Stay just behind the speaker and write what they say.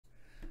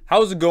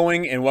How's it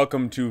going, and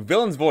welcome to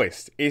Villains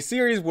Voiced, a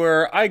series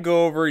where I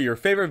go over your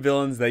favorite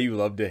villains that you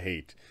love to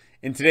hate.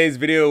 In today's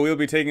video, we'll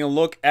be taking a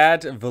look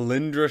at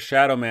Valindra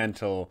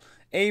Shadowmantle,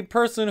 a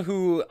person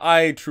who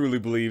I truly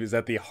believe is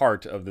at the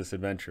heart of this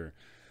adventure.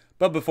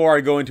 But before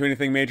I go into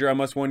anything major, I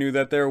must warn you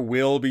that there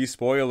will be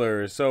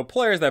spoilers, so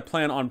players that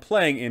plan on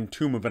playing in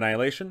Tomb of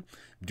Annihilation,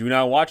 do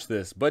not watch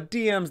this, but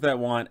DMs that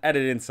want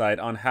added insight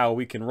on how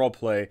we can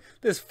roleplay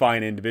this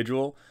fine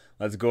individual,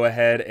 let's go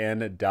ahead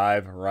and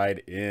dive right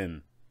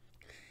in.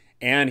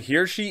 And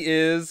here she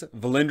is,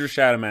 Valindra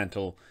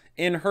Shadowmantle,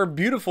 in her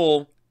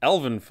beautiful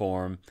elven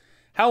form.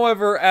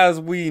 However, as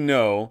we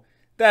know,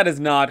 that is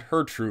not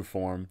her true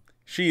form.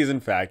 She is in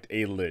fact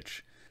a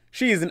lich.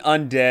 She is an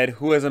undead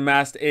who has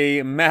amassed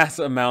a mass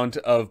amount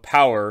of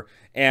power,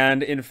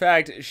 and in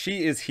fact,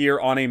 she is here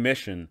on a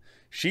mission.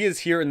 She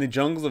is here in the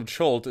jungles of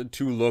Chult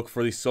to look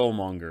for the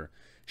Soulmonger.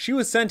 She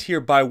was sent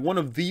here by one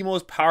of the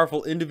most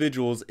powerful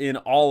individuals in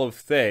all of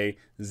Thay,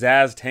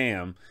 Zaz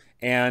Tam,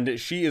 and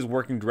she is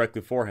working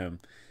directly for him.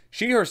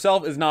 She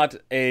herself is not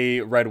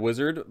a red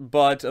wizard,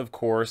 but of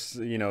course,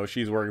 you know,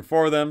 she's working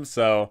for them,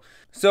 so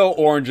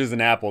oranges and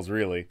apples,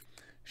 really.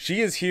 She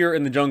is here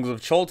in the jungles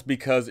of Chult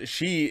because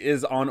she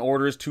is on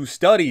orders to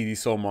study the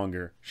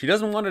Soulmonger. She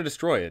doesn't want to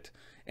destroy it.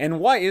 And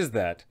why is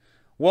that?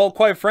 Well,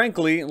 quite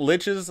frankly,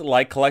 liches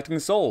like collecting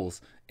souls.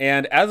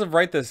 And as of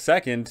right this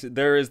second,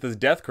 there is this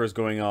death curse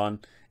going on,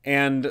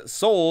 and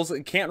souls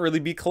can't really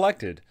be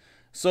collected.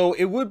 So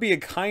it would be a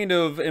kind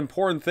of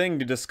important thing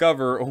to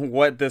discover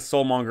what this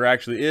Soulmonger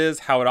actually is,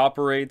 how it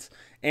operates,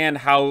 and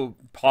how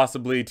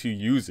possibly to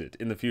use it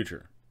in the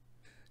future.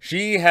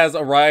 She has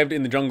arrived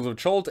in the jungles of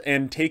Chult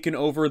and taken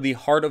over the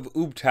heart of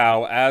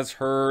Ubtao as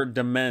her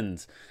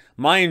demesne.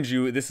 Mind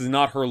you, this is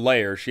not her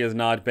lair. She has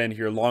not been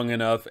here long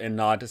enough and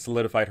not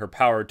solidified her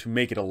power to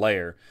make it a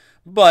lair.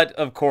 But,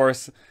 of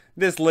course,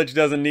 this lich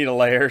doesn't need a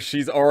lair.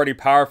 She's already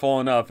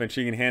powerful enough and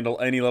she can handle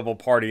any level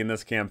party in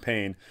this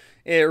campaign.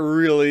 It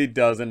really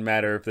doesn't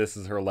matter if this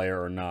is her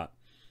lair or not.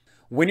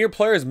 When your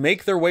players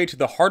make their way to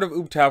the heart of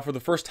Ubtao for the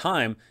first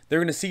time, they're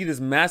going to see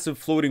this massive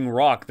floating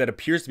rock that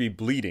appears to be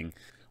bleeding.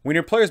 When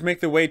your players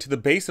make their way to the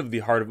base of the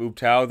heart of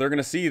Ubtao, they're going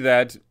to see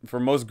that, for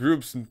most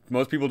groups,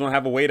 most people don't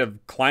have a way to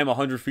climb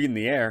 100 feet in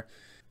the air.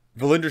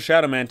 Valindra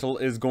Shadowmantle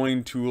is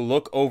going to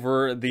look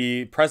over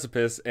the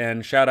precipice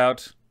and shout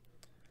out,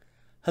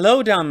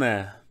 "Hello down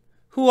there.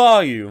 Who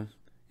are you?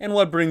 And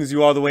what brings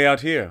you all the way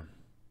out here?"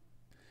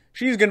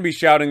 She's going to be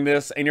shouting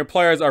this, and your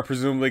players are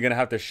presumably going to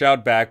have to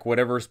shout back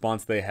whatever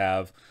response they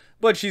have.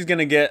 But she's going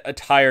to get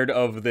tired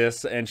of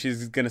this, and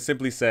she's going to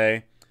simply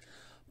say,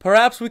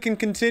 "Perhaps we can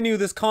continue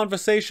this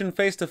conversation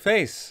face to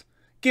face.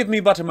 Give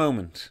me but a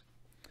moment."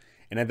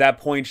 And at that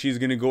point, she's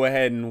going to go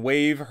ahead and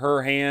wave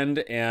her hand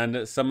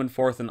and summon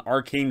forth an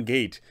arcane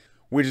gate,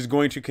 which is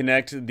going to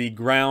connect the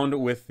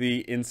ground with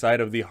the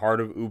inside of the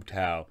heart of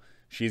Ubtao.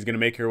 She's going to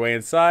make her way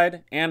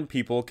inside, and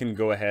people can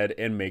go ahead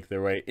and make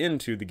their way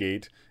into the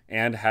gate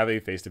and have a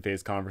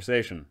face-to-face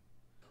conversation.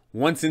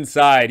 Once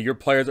inside, your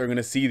players are going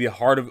to see the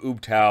heart of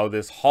Ubtao,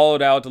 this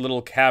hollowed-out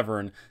little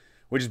cavern,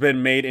 which has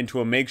been made into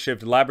a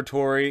makeshift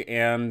laboratory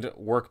and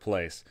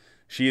workplace.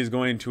 She is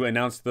going to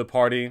announce to the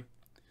party,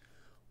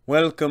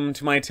 "Welcome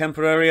to my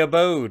temporary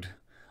abode.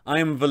 I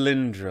am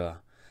Valindra.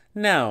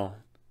 Now,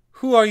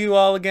 who are you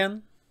all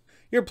again?"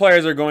 Your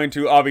players are going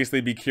to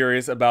obviously be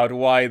curious about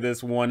why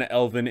this one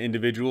elven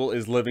individual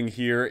is living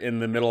here in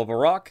the middle of a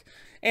rock,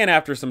 and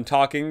after some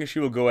talking, she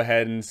will go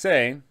ahead and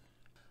say,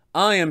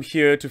 "I am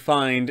here to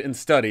find and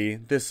study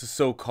this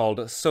so-called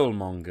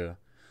Soulmonger.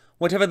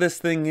 Whatever this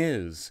thing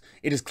is,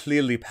 it is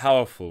clearly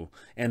powerful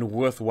and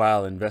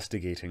worthwhile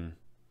investigating.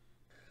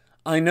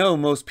 I know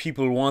most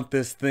people want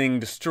this thing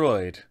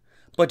destroyed,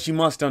 but you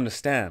must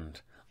understand.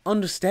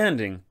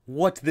 Understanding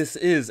what this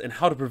is and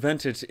how to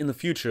prevent it in the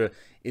future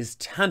is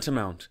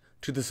tantamount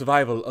to the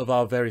survival of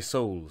our very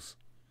souls."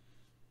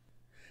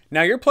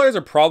 Now, your players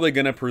are probably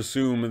going to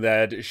presume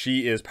that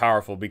she is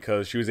powerful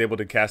because she was able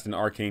to cast an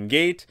arcane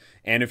gate,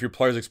 and if your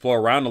players explore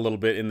around a little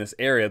bit in this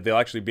area, they'll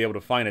actually be able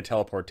to find a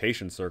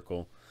teleportation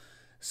circle.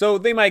 So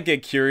they might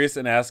get curious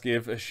and ask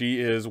if she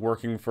is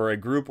working for a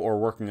group or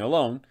working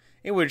alone,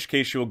 in which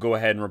case she will go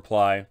ahead and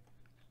reply,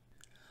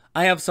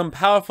 "I have some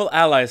powerful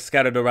allies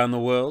scattered around the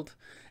world,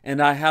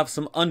 and I have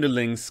some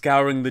underlings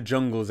scouring the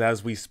jungles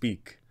as we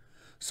speak.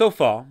 So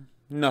far,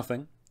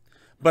 nothing,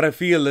 but I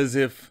feel as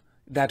if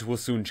that will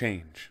soon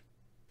change."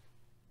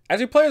 As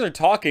your players are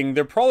talking,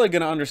 they're probably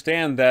going to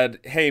understand that,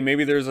 hey,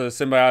 maybe there's a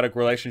symbiotic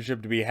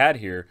relationship to be had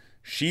here.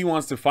 She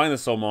wants to find the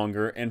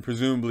Soulmonger, and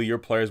presumably your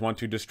players want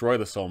to destroy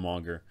the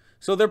Soulmonger.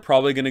 So they're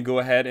probably going to go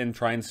ahead and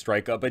try and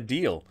strike up a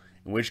deal,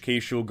 in which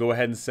case she'll go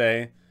ahead and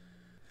say,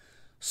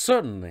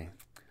 "Certainly.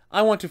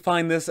 I want to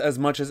find this as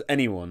much as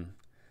anyone.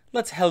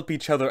 Let's help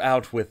each other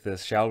out with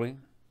this, shall we?"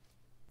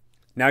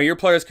 Now, your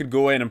players could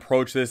go ahead and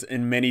approach this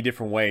in many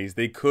different ways.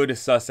 They could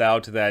suss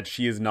out that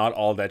she is not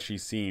all that she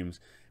seems.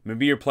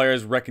 Maybe your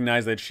players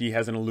recognize that she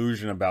has an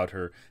illusion about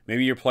her.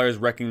 Maybe your players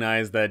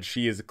recognize that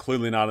she is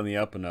clearly not on the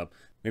up and up.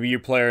 Maybe your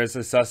players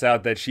suss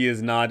out that she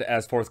is not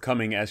as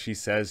forthcoming as she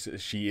says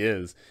she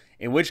is,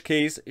 in which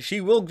case she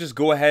will just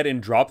go ahead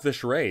and drop the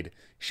charade.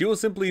 She will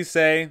simply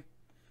say,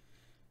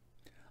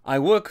 I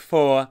work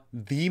for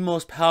the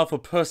most powerful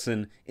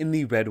person in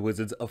the Red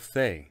Wizards of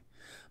Thay.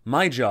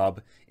 My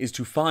job is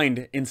to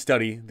find and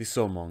study the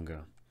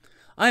Soulmonger.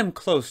 I am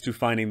close to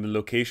finding the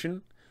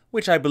location,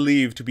 which I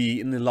believe to be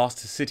in the lost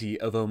city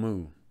of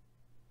Omu.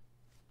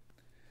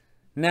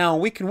 Now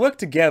we can work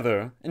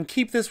together and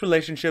keep this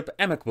relationship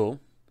amicable,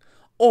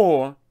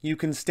 or you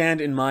can stand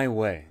in my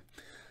way.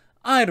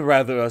 I'd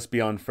rather us be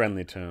on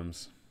friendly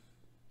terms.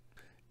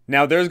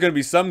 Now there's going to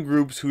be some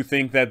groups who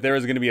think that there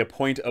is going to be a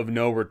point of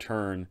no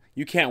return.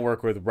 You can't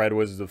work with Red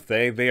Wizards of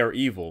Thay, they are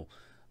evil.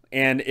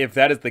 And if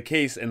that is the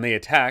case and they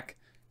attack,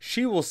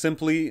 she will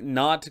simply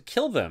not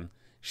kill them.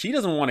 She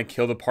doesn't want to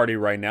kill the party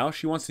right now,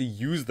 she wants to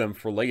use them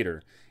for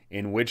later.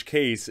 In which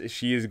case,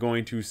 she is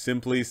going to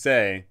simply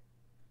say,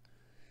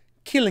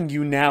 killing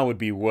you now would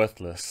be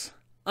worthless.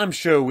 I'm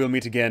sure we'll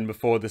meet again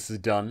before this is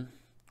done.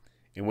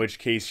 In which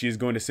case, she is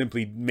going to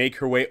simply make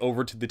her way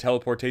over to the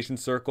teleportation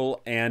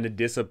circle and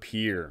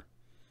disappear.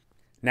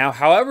 Now,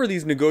 however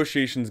these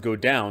negotiations go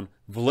down,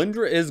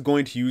 Valindra is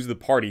going to use the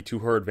party to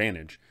her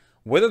advantage.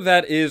 Whether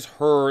that is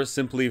her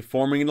simply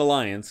forming an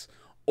alliance,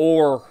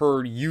 or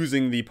her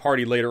using the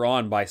party later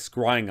on by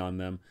scrying on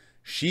them,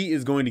 she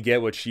is going to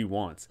get what she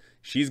wants.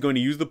 She's going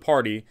to use the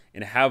party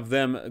and have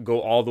them go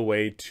all the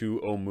way to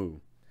Omu.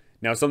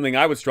 Now, something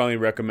I would strongly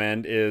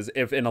recommend is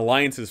if an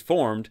alliance is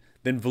formed,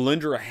 then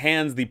Valindra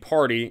hands the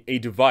party a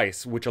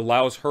device which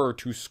allows her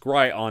to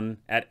scry on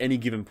at any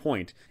given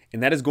point.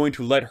 And that is going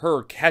to let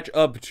her catch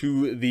up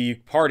to the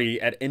party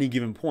at any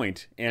given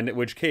point. And in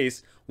which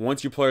case,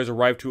 once your players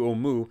arrive to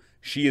Omu,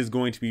 she is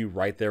going to be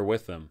right there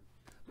with them.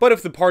 But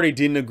if the party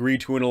didn't agree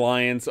to an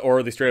alliance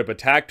or they straight up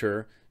attacked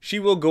her, she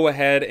will go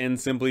ahead and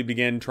simply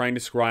begin trying to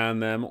scry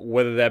on them,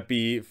 whether that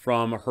be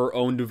from her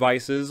own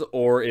devices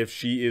or if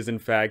she is in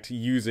fact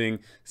using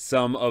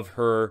some of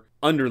her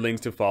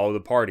underlings to follow the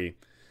party.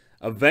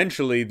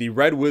 Eventually, the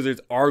Red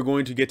Wizards are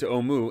going to get to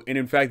Omu, and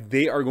in fact,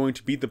 they are going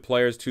to beat the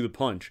players to the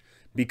punch.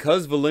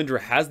 Because Valindra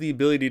has the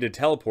ability to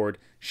teleport,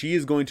 she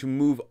is going to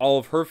move all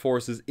of her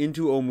forces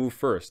into Omu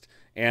first.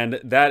 And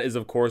that is,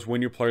 of course,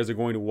 when your players are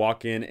going to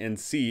walk in and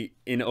see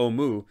in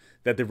Omu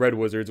that the Red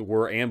Wizards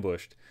were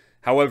ambushed.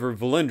 However,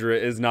 Valindra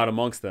is not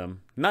amongst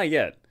them. Not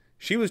yet.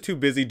 She was too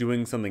busy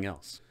doing something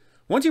else.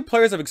 Once your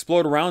players have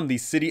explored around the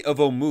city of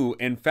Omu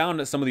and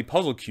found some of the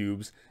puzzle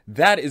cubes,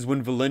 that is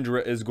when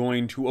Valindra is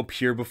going to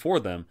appear before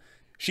them.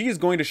 She is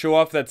going to show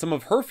off that some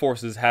of her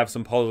forces have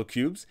some puzzle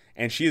cubes,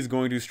 and she is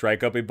going to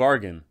strike up a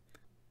bargain.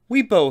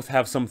 We both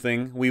have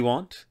something we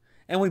want,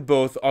 and we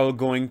both are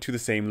going to the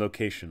same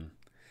location.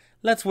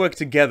 Let's work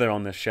together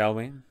on this, shall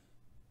we?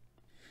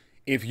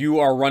 If you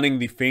are running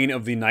the Fane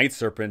of the Night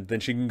Serpent,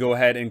 then she can go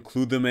ahead and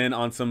clue them in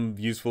on some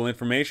useful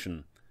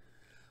information.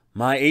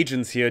 My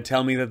agents here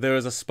tell me that there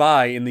is a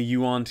spy in the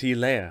Yuan-Ti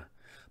lair.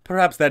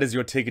 Perhaps that is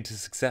your ticket to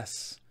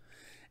success.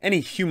 Any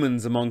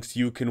humans amongst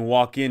you can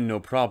walk in no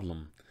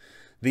problem.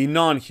 The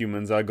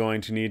non-humans are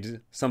going to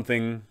need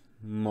something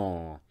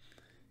more.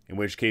 In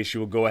which case she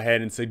will go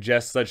ahead and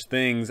suggest such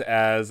things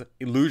as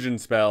illusion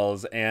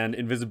spells and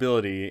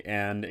invisibility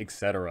and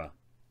etc.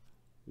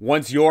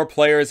 Once your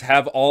players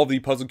have all the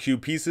puzzle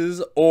cube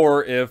pieces,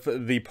 or if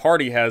the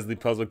party has the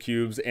puzzle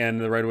cubes and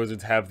the Red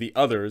Wizards have the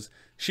others,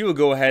 she will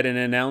go ahead and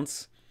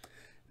announce,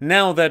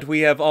 now that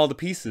we have all the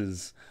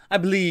pieces, I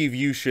believe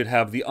you should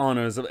have the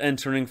honors of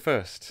entering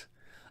first.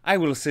 I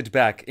will sit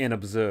back and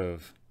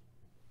observe.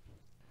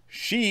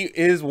 She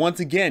is once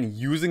again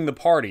using the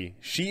party.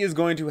 She is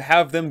going to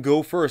have them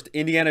go first,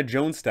 Indiana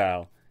Jones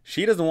style.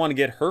 She doesn't want to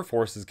get her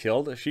forces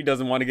killed. She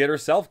doesn't want to get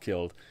herself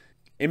killed.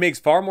 It makes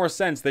far more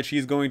sense that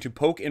she's going to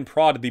poke and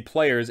prod the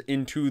players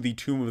into the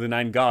Tomb of the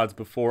Nine Gods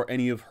before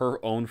any of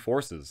her own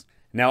forces.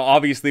 Now,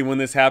 obviously, when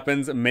this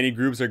happens, many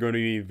groups are going to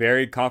be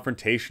very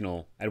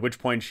confrontational, at which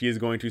point she is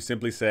going to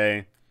simply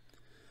say,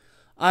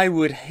 I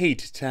would hate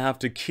to have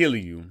to kill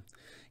you.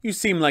 You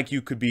seem like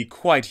you could be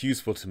quite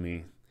useful to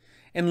me.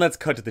 And let's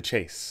cut to the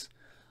chase.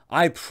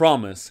 I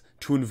promise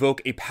to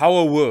invoke a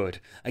power word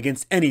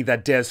against any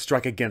that dares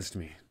strike against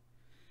me.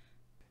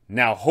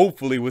 Now,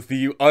 hopefully, with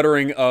the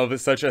uttering of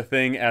such a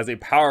thing as a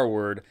power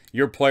word,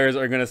 your players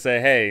are going to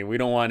say, hey, we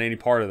don't want any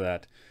part of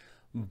that.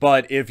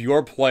 But if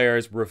your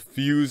players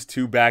refuse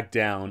to back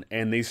down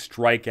and they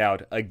strike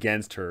out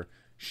against her,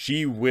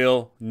 she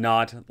will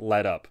not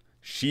let up.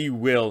 She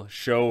will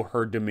show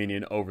her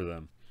dominion over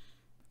them.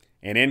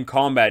 And in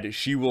combat,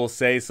 she will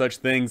say such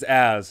things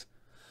as,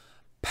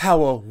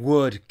 power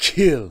word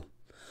kill.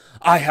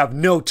 I have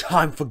no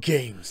time for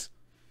games.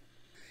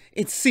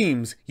 It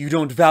seems you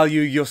don't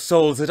value your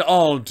souls at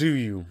all, do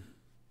you?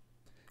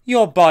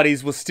 Your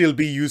bodies will still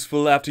be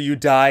useful after you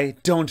die,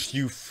 don't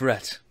you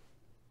fret.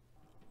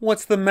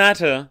 What's the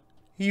matter?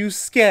 You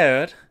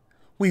scared?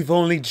 We've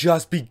only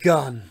just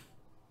begun.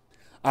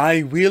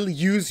 I will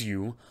use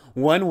you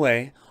one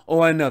way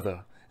or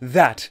another.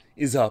 That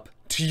is up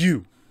to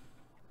you.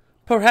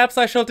 Perhaps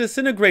I shall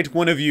disintegrate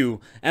one of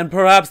you, and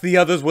perhaps the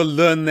others will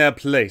learn their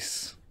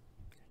place.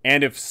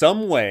 And if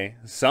some way,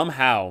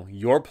 somehow,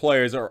 your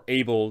players are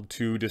able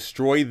to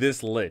destroy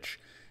this lich,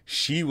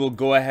 she will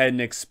go ahead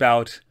and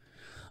expout,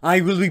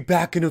 "I will be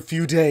back in a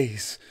few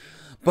days,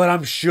 but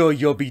I'm sure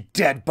you'll be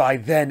dead by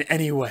then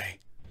anyway."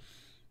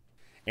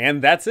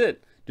 And that's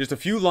it. Just a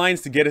few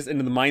lines to get us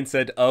into the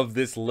mindset of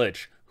this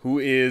lich, who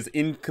is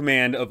in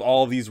command of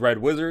all these red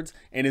wizards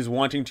and is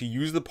wanting to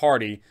use the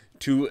party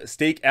to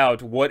stake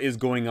out what is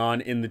going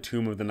on in the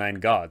Tomb of the Nine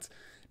Gods.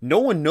 No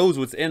one knows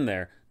what's in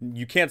there.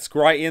 You can't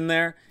scry in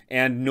there,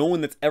 and no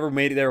one that's ever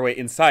made their way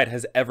inside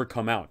has ever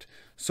come out.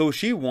 So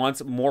she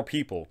wants more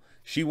people.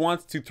 She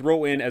wants to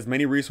throw in as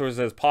many resources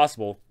as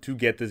possible to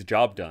get this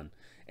job done.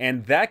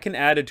 And that can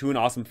add it to an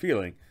awesome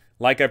feeling.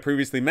 Like I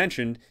previously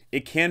mentioned,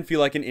 it can feel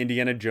like an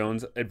Indiana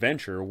Jones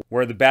adventure,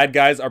 where the bad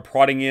guys are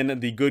prodding in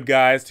the good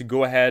guys to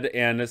go ahead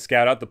and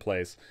scout out the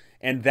place.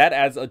 And that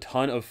adds a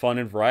ton of fun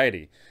and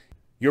variety.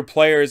 Your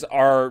players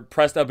are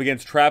pressed up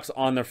against traps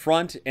on the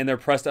front, and they're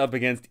pressed up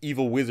against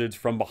evil wizards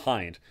from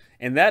behind.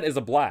 And that is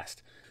a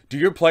blast. Do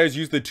your players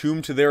use the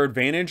tomb to their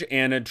advantage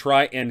and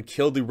try and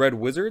kill the red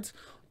wizards?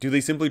 Do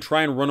they simply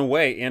try and run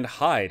away and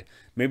hide?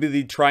 Maybe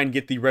they try and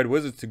get the red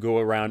wizards to go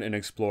around and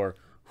explore.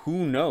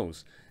 Who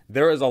knows?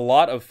 There is a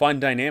lot of fun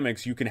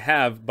dynamics you can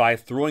have by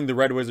throwing the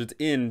red wizards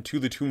into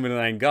the Tomb of the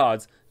Nine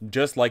Gods,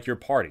 just like your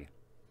party.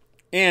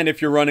 And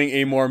if you're running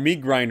a more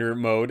meat grinder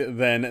mode,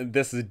 then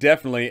this is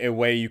definitely a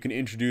way you can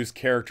introduce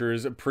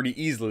characters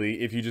pretty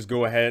easily if you just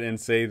go ahead and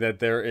say that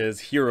there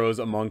is heroes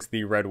amongst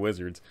the red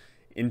wizards.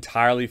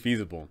 Entirely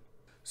feasible.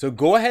 So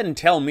go ahead and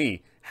tell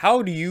me,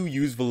 how do you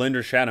use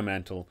Valindra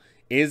Shadowmantle?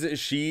 Is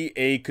she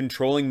a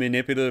controlling,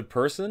 manipulative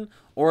person?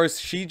 Or is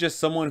she just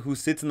someone who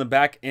sits in the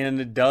back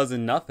and does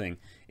nothing?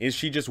 Is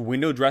she just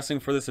window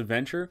dressing for this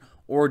adventure?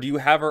 Or do you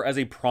have her as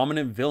a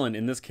prominent villain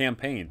in this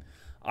campaign?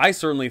 I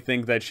certainly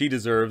think that she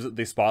deserves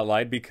the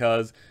spotlight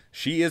because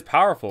she is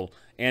powerful,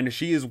 and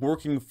she is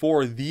working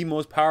for the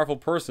most powerful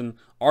person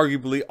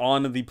arguably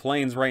on the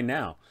plains right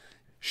now.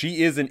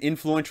 She is an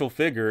influential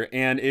figure,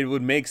 and it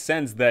would make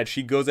sense that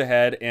she goes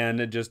ahead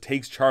and just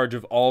takes charge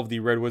of all of the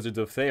Red Wizards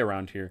of Thay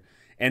around here.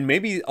 And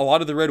maybe a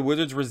lot of the Red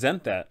Wizards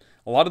resent that.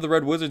 A lot of the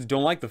Red Wizards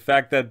don't like the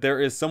fact that there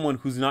is someone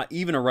who's not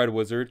even a Red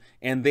Wizard,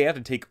 and they have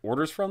to take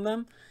orders from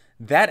them.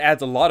 That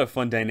adds a lot of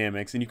fun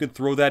dynamics, and you can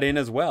throw that in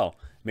as well.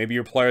 Maybe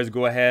your players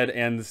go ahead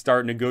and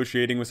start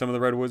negotiating with some of the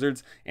Red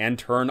Wizards and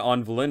turn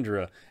on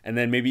Valindra. And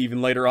then maybe even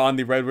later on,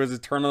 the Red Wizards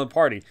turn on the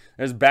party.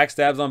 There's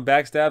backstabs on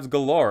backstabs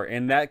galore,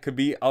 and that could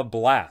be a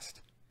blast.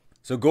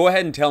 So go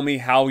ahead and tell me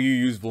how you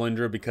use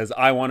Valindra, because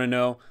I want to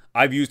know.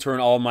 I've used her in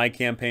all my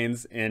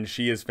campaigns, and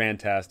she is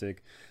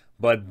fantastic.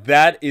 But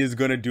that is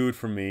going to do it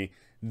for me.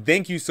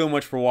 Thank you so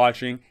much for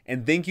watching,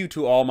 and thank you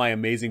to all my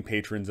amazing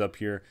patrons up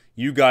here.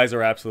 You guys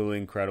are absolutely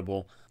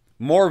incredible.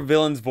 More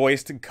villains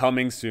voiced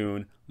coming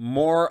soon.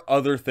 More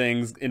other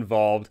things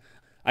involved.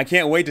 I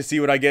can't wait to see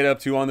what I get up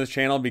to on this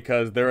channel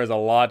because there is a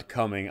lot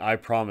coming, I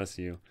promise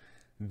you.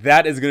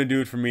 That is going to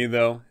do it for me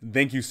though.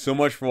 Thank you so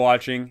much for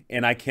watching,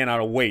 and I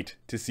cannot wait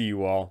to see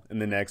you all in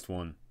the next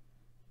one.